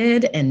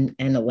connected and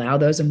allow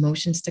those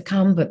emotions to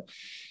come. But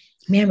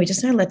man, we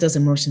just gotta let those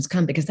emotions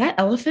come, because that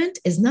elephant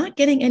is not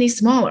getting any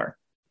smaller.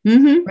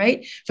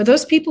 Right? For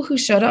those people who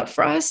showed up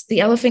for us,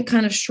 the elephant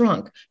kind of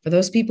shrunk. For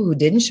those people who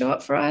didn't show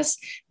up for us,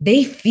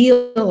 they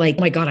feel like,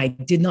 oh my God, I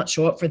did not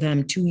show up for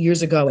them 2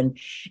 years ago. And,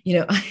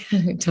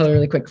 I tell a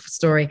really quick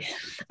story.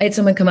 I had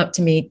someone come up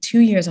to me 2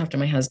 years after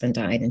my husband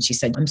died. And she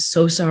said, I'm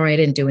so sorry I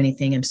didn't do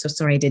anything. I'm so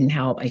sorry I didn't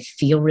help. I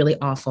feel really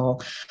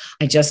awful.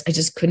 I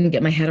just couldn't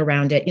get my head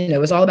around it. It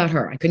was all about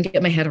her. I couldn't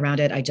get my head around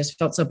it. I just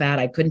felt so bad.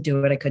 I couldn't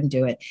do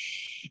it.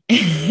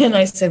 And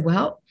I said,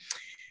 well,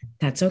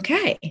 that's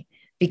okay,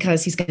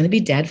 because he's going to be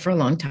dead for a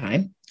long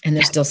time. And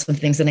there's still some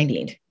things that I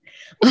need.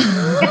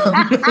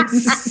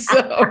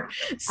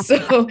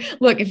 So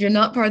look, if you're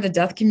not part of the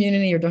death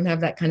community or don't have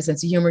that kind of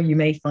sense of humor, you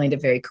may find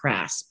it very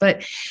crass.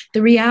 But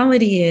the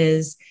reality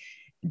is,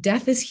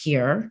 death is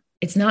here.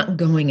 It's not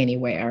going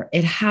anywhere.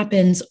 It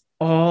happens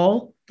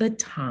all the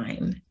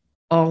time.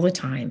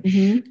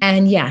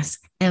 And yes,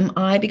 am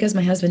I, because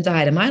my husband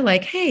died, am I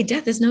like, hey,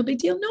 death is no big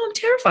deal? No, I'm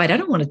terrified. I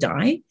don't want to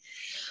die.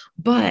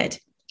 But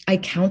I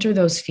counter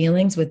those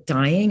feelings with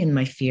dying and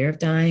my fear of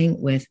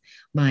dying with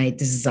my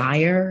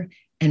desire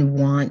and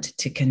want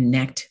to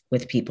connect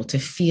with people, to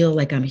feel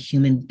like I'm a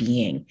human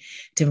being,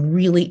 to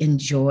really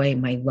enjoy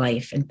my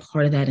life. And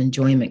part of that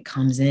enjoyment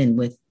comes in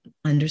with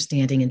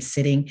understanding and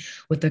sitting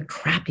with the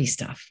crappy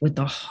stuff, with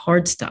the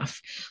hard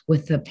stuff,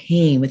 with the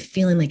pain, with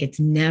feeling like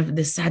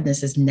the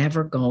sadness is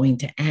never going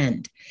to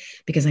end,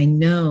 because I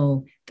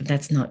know that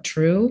that's not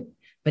true.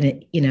 But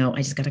I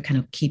just got to kind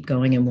of keep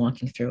going and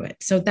walking through it.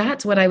 So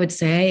that's what I would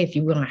say. If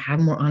you want to have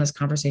more honest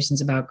conversations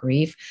about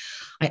grief,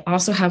 I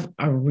also have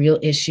a real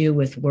issue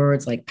with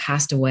words like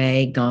passed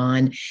away,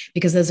 gone,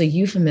 because those are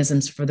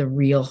euphemisms for the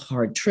real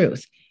hard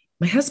truth.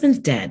 My husband's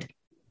dead.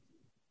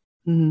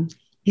 Mm-hmm.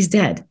 He's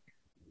dead.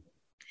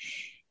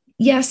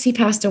 Yes, he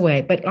passed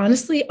away, but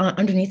honestly,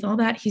 underneath all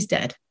that, he's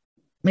dead.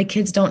 My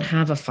kids don't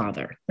have a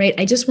father, right?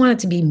 I just want it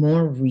to be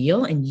more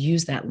real and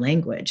use that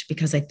language,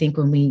 because I think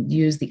when we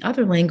use the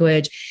other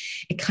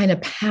language, it kind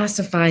of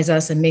pacifies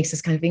us and makes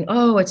us kind of think,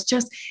 oh, it's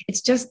just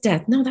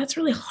death. No, that's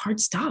really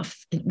hard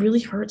stuff. It really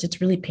hurts. It's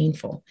really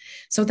painful.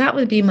 So that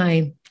would be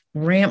I'm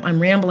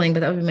rambling, but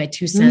that would be my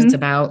 2 cents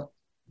about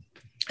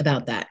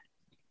that.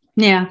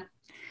 Yeah.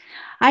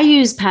 I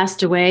use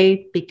passed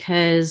away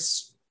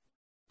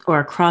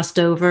or crossed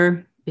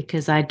over,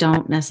 because I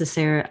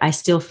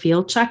still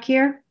feel Chuck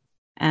here.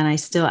 And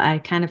I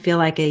kind of feel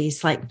like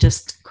he's like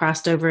just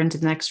crossed over into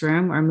the next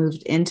room or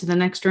moved into the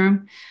next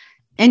room.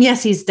 And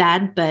yes, he's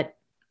dead, but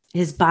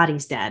his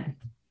body's dead,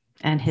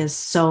 and his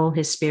soul,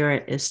 his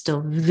spirit is still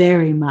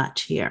very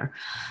much here.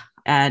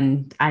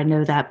 And I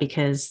know that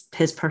because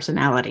his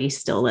personality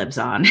still lives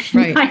on.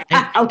 Right.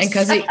 And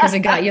because he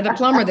got you the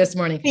plumber this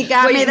morning. He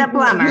got me the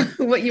plumber.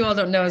 What you all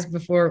don't know is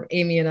before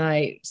Amy and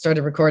I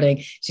started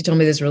recording, she told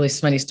me this really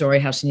funny story,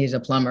 how she needed a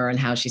plumber and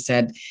how she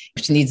said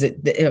she needs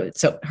it.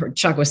 So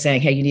Chuck was saying,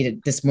 hey, you need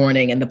it this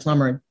morning. And the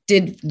plumber,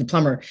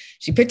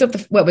 she picked up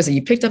what was it?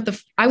 You picked up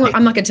I'm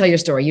not going to tell your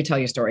story. You tell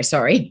your story.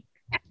 Sorry.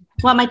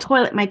 Well, my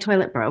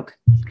toilet broke,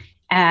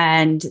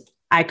 and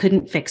I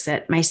couldn't fix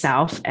it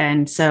myself.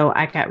 And so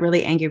I got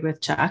really angry with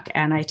Chuck,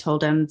 and I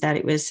told him that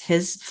it was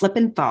his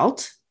flippin'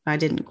 fault. I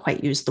didn't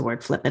quite use the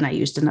word flippin'. I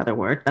used another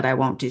word, but I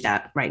won't do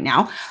that right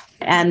now.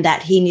 And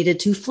that he needed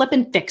to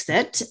flippin' fix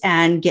it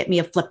and get me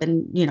a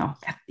flippin',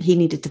 he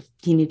needed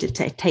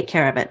to take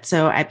care of it.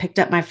 So I picked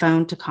up my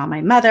phone to call my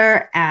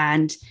mother.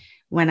 And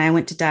when I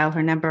went to dial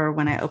her number,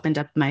 when I opened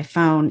up my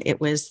phone, it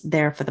was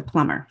there for the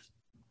plumber's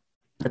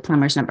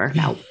number.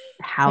 Now,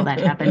 how that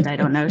happened, I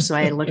don't know. So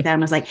I looked at him,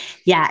 I was like,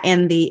 yeah,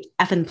 and the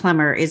effing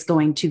plumber is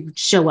going to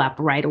show up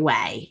right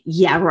away.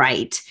 Yeah,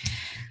 right.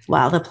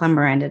 Well, the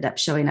plumber ended up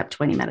showing up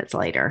 20 minutes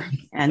later.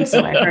 And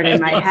so I heard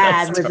in my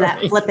head, was that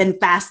flipping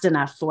fast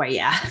enough for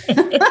you?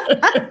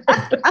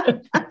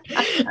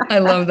 I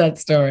love that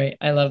story.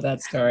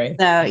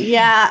 So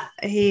yeah,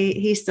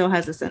 he still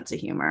has a sense of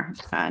humor,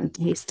 and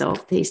he still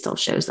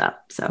shows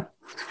up. So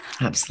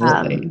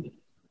absolutely.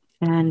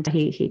 And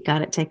he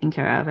got it taken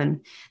care of.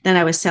 And then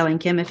I was telling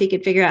Kim, if he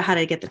could figure out how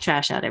to get the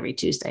trash out every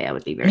Tuesday, I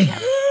would be very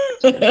happy.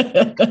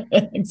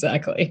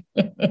 Exactly.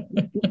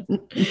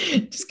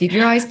 Just keep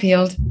your eyes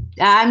peeled.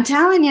 I'm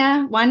telling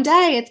you, one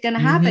day it's going to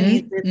happen.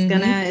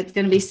 It's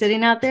going to be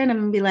sitting out there, and I'm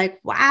going to be like,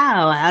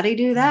 wow, how'd he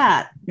do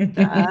that? I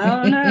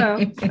don't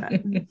know.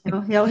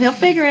 But he'll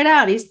figure it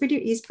out. He's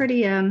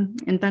pretty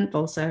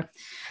inventful. So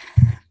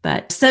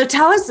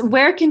tell us,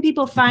 where can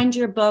people find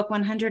your book,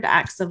 100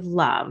 Acts of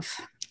Love?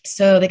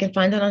 So they can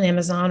find that on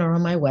Amazon or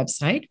on my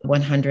website,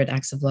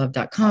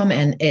 100actsoflove.com.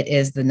 And it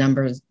is the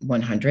number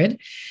 100.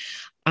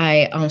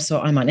 I'm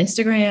on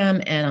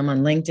Instagram and I'm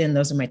on LinkedIn.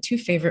 Those are my 2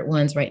 favorite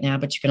ones right now,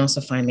 but you can also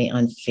find me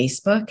on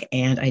Facebook,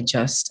 and I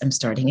just am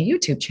starting a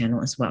YouTube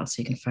channel as well.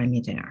 So you can find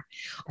me there,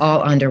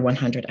 all under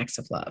 100 Acts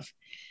of Love.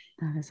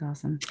 That is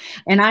awesome.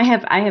 And I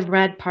have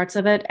read parts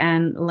of it,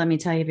 and let me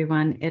tell you,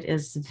 everyone, it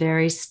is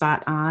very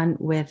spot on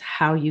with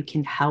how you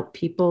can help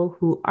people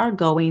who are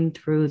going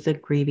through the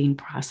grieving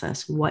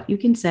process, what you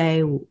can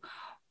say,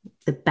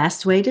 the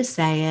best way to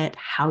say it,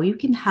 how you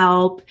can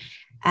help.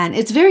 And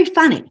it's very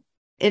funny.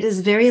 It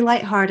is very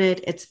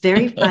lighthearted. It's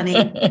very funny.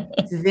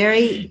 It's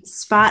very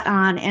spot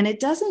on. And it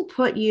doesn't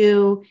put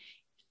you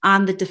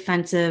on the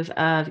defensive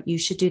of you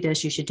should do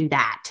this, you should do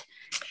that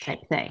type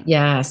thing.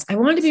 Yes. I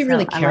wanted to be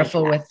really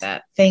careful with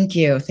that. Thank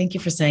you. Thank you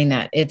for saying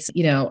that. It's,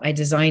 I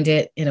designed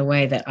it in a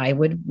way that I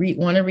would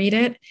want to read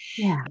it.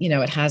 Yeah.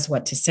 It has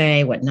what to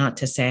say, what not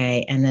to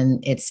say. And then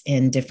it's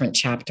in different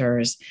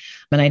chapters.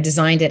 And I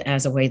designed it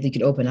as a way that you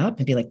could open up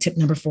and be like, tip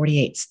number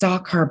 48,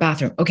 stalk her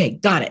bathroom. Okay,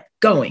 got it,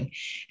 going.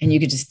 And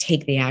you could just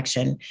take the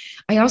action.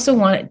 I also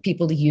wanted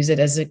people to use it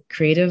as a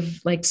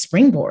creative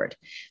springboard,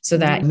 so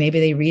that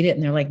maybe they read it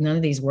and they're like, none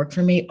of these work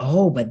for me.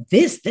 Oh, but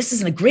this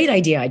isn't a great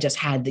idea I just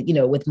had that,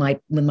 with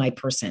my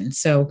person.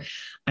 So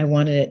I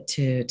wanted it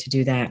to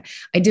do that.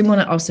 I did want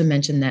to also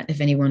mention that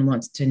if anyone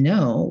wants to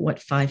know what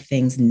 5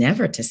 things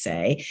never to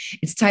say,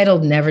 it's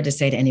titled Never to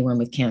Say to Anyone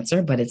with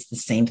Cancer, but it's the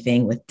same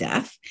thing with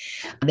death.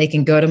 They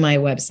can go to my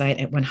website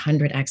at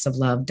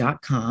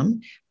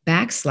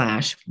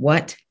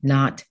 100actsoflove.com/what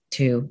not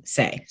to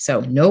say. So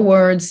no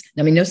words,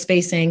 no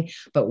spacing,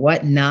 but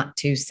what not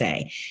to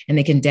say. And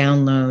they can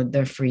download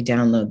the free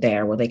download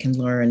there, where they can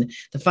learn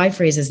the 5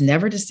 phrases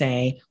never to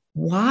say,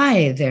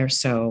 why they're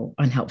so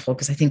unhelpful,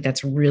 because I think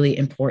that's really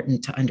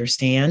important to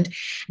understand,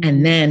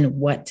 and then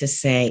what to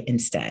say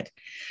instead.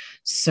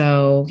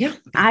 So, yeah.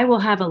 I will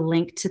have a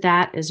link to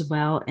that as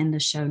well in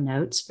the show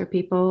notes for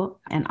people,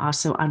 and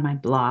also on my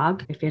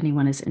blog if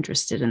anyone is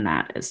interested in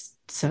that.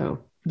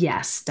 So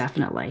yes,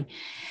 definitely.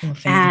 Well,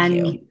 thank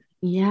you.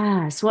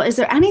 Yes. Well, is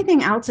there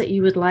anything else that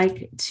you would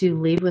like to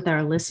leave with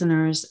our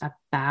listeners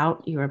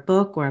about your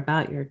book or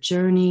about your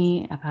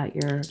journey, about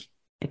your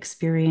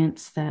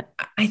experience? That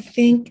I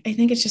think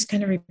it's just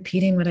kind of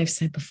repeating what I've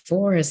said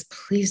before, is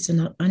please do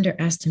not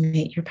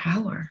underestimate your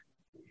power.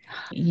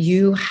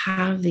 You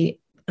have the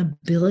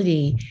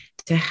ability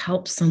to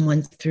help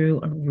someone through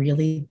a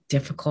really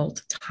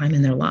difficult time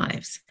in their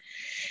lives.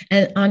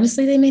 And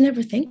honestly, they may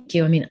never thank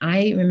you. I mean,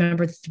 I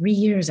remember 3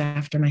 years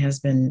after my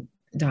husband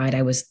died,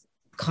 I was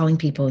calling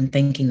people and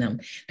thanking them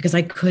because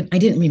I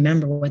didn't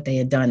remember what they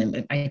had done.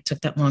 And it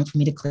took that long for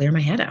me to clear my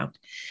head out.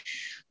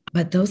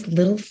 But those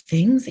little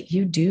things that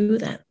you do,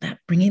 that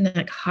bringing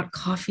that hot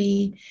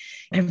coffee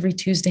every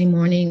Tuesday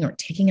morning, or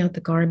taking out the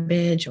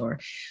garbage, or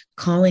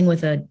calling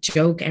with a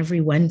joke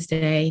every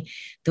Wednesday,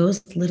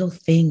 those little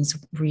things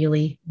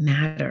really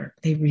matter.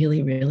 They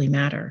really, really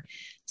matter.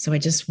 So I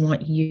just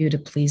want you to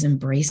please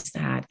embrace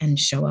that and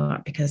show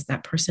up, because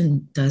that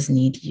person does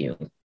need you.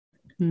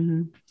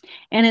 Mm-hmm.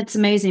 And it's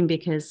amazing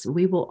because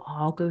we will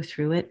all go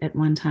through it at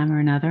one time or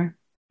another.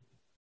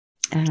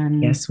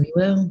 And yes, we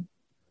will.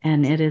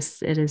 And it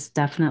is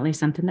definitely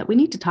something that we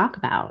need to talk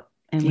about,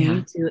 and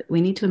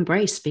we need to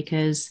embrace,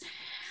 because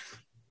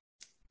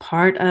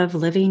part of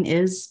living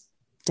is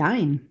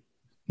dying.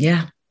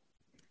 Yeah.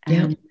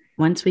 And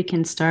once we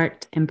can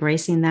start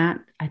embracing that,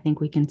 I think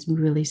we can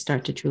really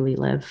start to truly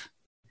live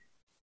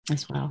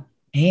as well.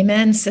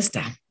 Amen,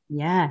 sister.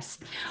 Yes.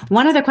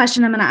 One other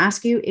question I'm going to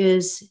ask you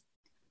is,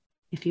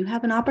 if you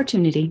have an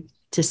opportunity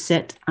to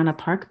sit on a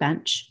park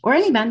bench, or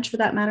any bench for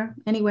that matter,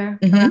 anywhere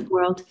around the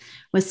world,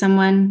 with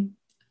someone,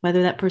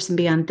 whether that person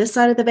be on this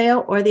side of the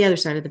veil or the other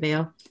side of the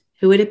veil,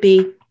 who would it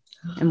be,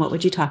 and what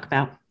would you talk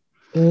about?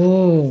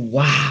 Oh,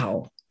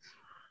 wow.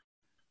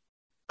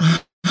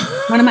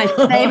 One of my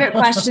favorite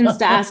questions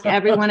to ask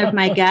every one of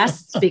my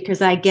guests,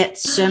 because I get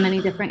so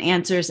many different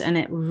answers, and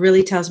it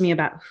really tells me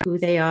about who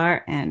they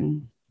are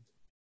and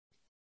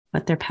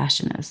what their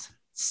passion is.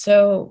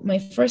 So my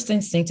first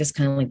instinct is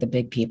kind of like the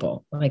big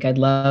people. Like, I'd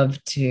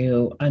love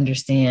to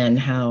understand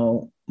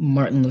how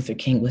Martin Luther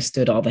King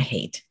withstood all the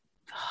hate.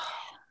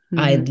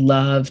 I'd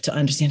love to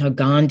understand how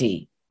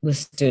Gandhi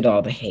withstood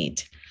all the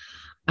hate.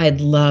 I'd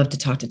love to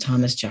talk to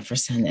Thomas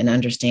Jefferson and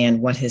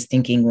understand what his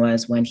thinking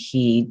was when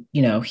he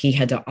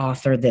had to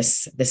author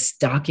this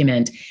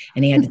document,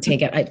 and he had to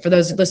take out, for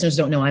those listeners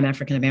who don't know, I'm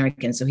African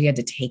American. So he had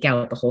to take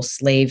out the whole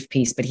slave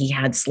piece, but he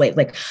had slave,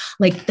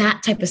 like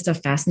that type of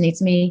stuff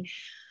fascinates me.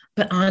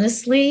 But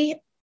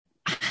honestly,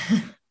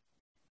 I'm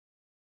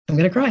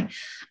going to cry.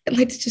 I'd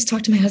like to just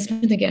talk to my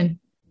husband again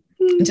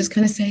and just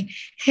kind of say,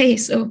 hey,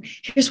 so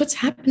here's what's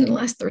happened in the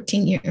last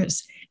 13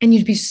 years. And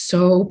you'd be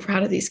so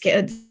proud of these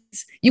kids.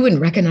 You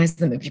wouldn't recognize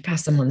them if you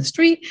passed them on the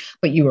street,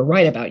 but you were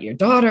right about your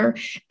daughter.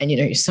 And,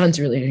 your son's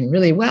really doing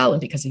really well.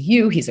 And because of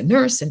you, he's a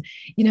nurse. And,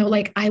 and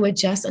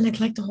I'd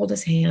like to hold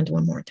his hand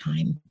one more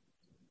time,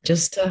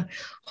 just to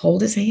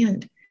hold his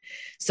hand.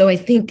 So I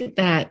think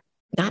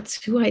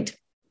that's who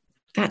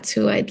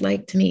I'd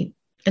like to meet.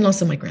 And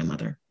also my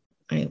grandmother.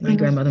 My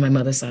grandmother, my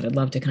mother's side, I'd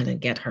love to kind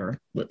of get her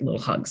little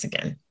hugs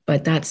again.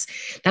 But that's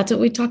what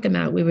we talk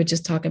about. We would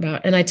just talk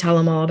about, and I tell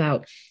him all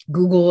about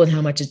Google and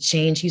how much it's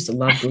changed. He used to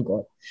love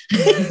Google.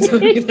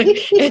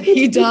 And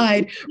he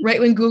died right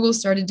when Google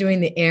started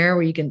doing the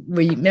air,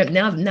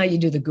 now you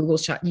do the Google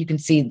shot, you can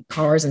see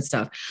cars and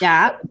stuff.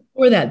 Yeah.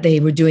 Before that, they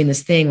were doing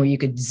this thing where you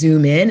could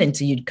zoom in, and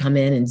so you'd come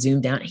in and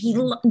zoom down. He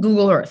loved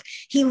Google Earth.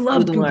 He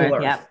loved Google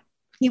Earth. Yeah.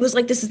 He was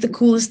like, this is the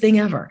coolest thing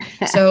ever.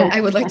 So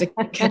I would like to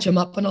catch him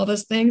up on all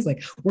those things.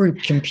 Like, where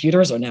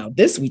computers are now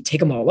this, we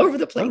take them all over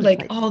the place,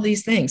 like all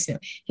these things.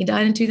 He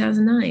died in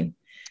 2009.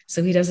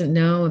 So he doesn't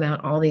know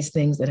about all these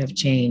things that have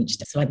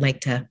changed. So I'd like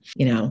to,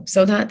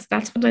 so that's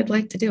what I'd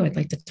like to do. I'd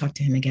like to talk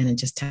to him again and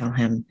just tell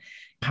him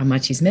how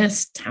much he's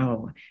missed,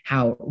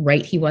 how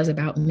right he was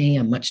about me.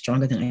 I'm much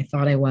stronger than I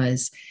thought I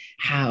was,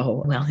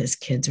 how well his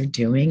kids are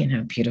doing and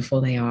how beautiful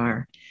they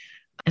are.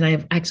 And I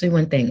have actually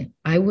one thing,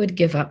 I would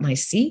give up my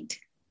seat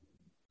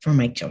for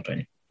my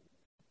children.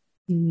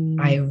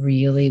 I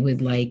really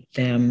would like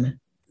them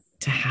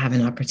to have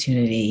an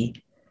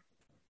opportunity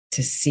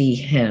to see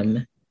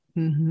him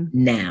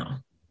now.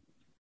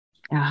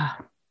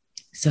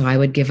 So I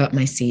would give up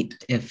my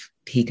seat if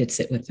he could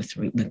sit with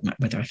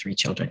with our 3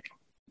 children.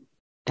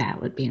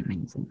 That would be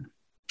amazing.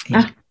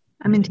 Yeah.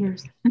 I'm in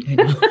tears. I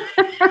know.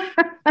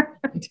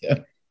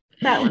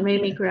 That one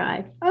made me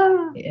cry.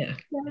 Oh, yeah.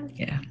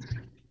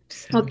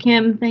 Well,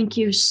 Kim, thank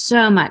you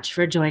so much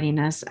for joining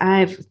us.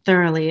 I've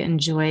thoroughly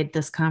enjoyed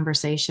this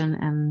conversation,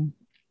 and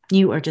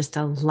you are just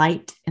a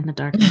light in the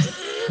darkness.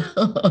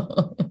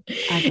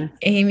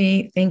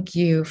 Amy, thank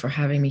you for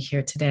having me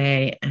here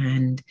today.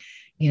 And,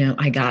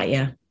 I got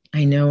you.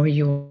 I know where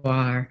you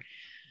are.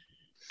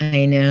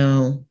 I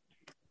know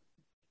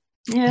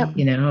Yep.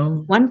 You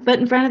know, one foot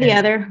in front of the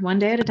other, one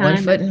day at a time.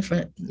 One foot in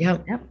front.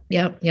 Yep.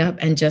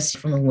 And just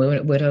from a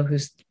widow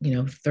who's,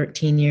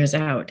 13 years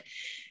out,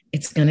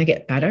 it's going to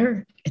get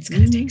better. It's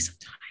going to take some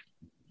time.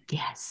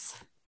 Yes,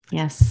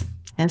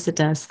 it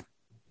does.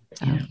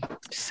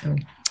 So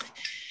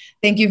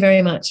thank you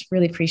very much.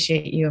 Really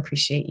appreciate you.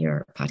 Appreciate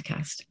your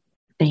podcast.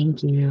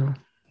 Thank you.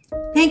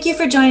 Thank you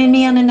for joining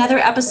me on another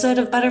episode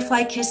of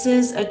Butterfly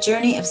Kisses, a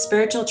journey of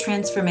spiritual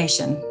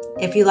transformation.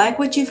 If you like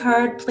what you've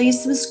heard,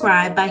 please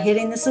subscribe by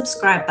hitting the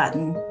subscribe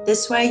button.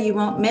 This way you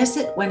won't miss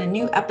it when a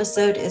new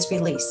episode is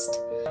released.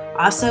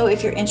 Also,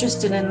 if you're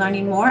interested in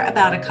learning more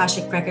about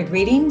Akashic Record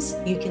readings,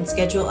 you can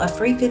schedule a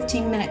free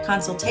 15-minute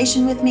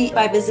consultation with me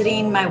by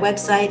visiting my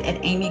website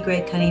at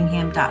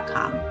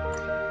amygraycunningham.com.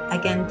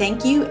 Again,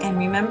 thank you, and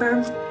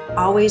remember,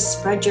 always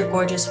spread your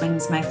gorgeous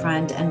wings, my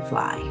friend, and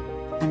fly.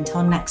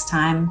 Until next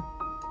time,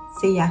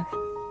 see ya.